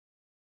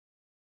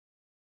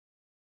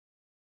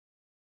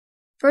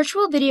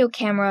Virtual video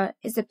camera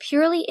is a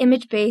purely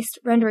image-based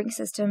rendering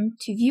system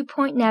to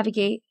viewpoint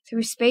navigate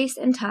through space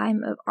and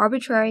time of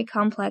arbitrary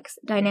complex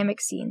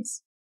dynamic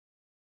scenes.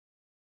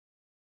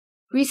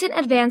 Recent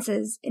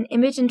advances in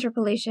image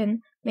interpolation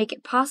make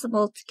it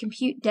possible to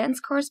compute dense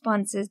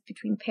correspondences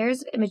between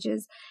pairs of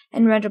images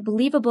and render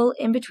believable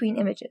in-between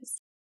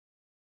images.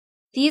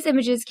 These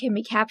images can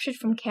be captured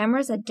from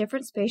cameras at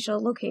different spatial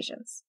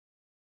locations,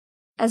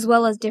 as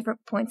well as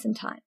different points in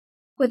time.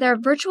 With our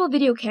virtual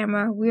video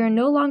camera, we are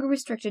no longer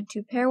restricted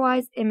to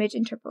pairwise image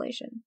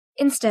interpolation.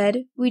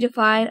 Instead, we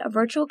define a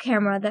virtual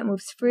camera that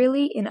moves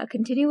freely in a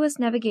continuous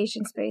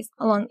navigation space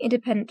along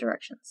independent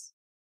directions.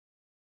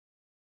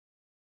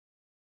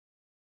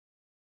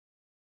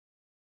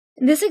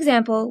 In this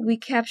example, we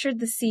captured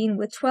the scene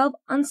with 12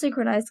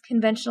 unsynchronized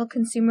conventional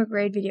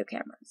consumer-grade video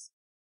cameras.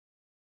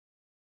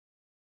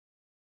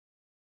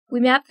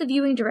 We map the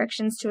viewing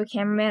directions to a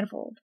camera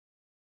manifold.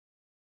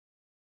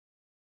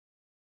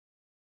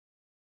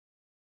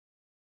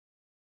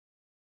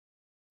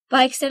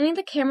 By extending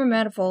the camera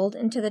manifold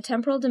into the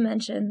temporal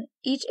dimension,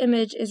 each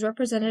image is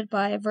represented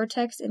by a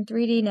vertex in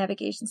 3D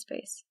navigation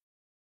space.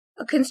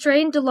 A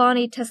constrained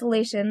Delaunay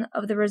tessellation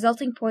of the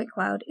resulting point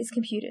cloud is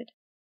computed.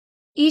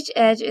 Each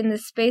edge in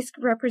this space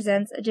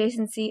represents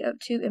adjacency of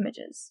two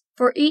images.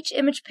 For each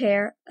image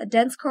pair, a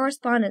dense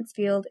correspondence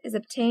field is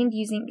obtained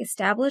using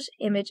established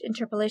image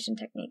interpolation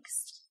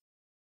techniques.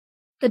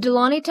 The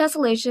Delaunay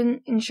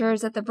tessellation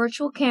ensures that the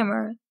virtual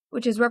camera,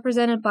 which is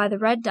represented by the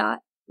red dot,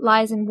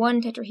 lies in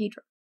one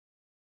tetrahedron.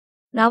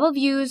 Novel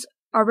views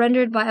are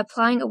rendered by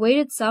applying a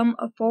weighted sum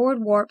of forward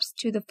warps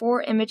to the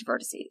 4 image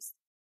vertices.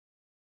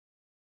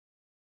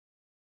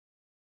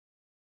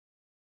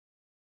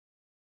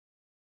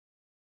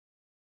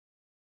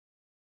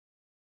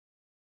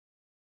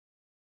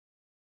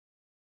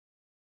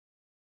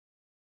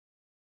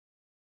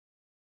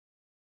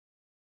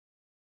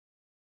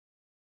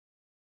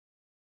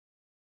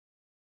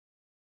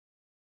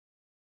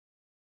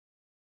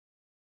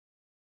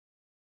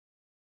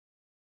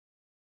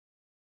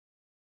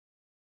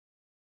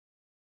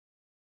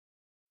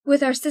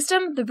 With our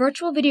system, the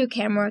virtual video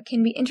camera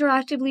can be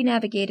interactively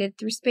navigated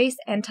through space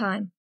and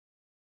time.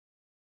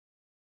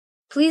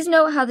 Please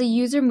note how the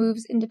user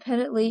moves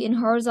independently in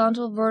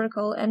horizontal,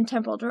 vertical, and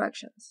temporal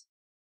directions.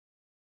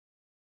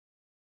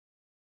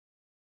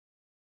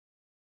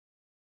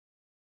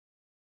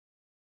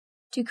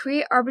 To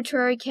create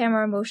arbitrary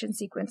camera motion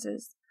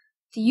sequences,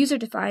 the user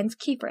defines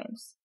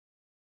keyframes.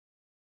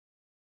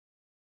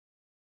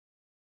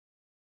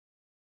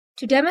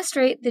 To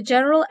demonstrate the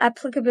general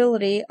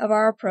applicability of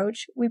our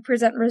approach, we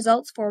present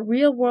results for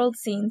real-world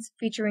scenes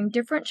featuring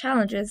different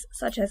challenges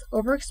such as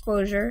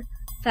overexposure,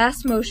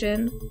 fast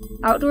motion,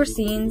 outdoor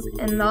scenes,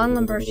 and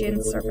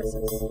non-Lambertian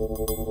surfaces.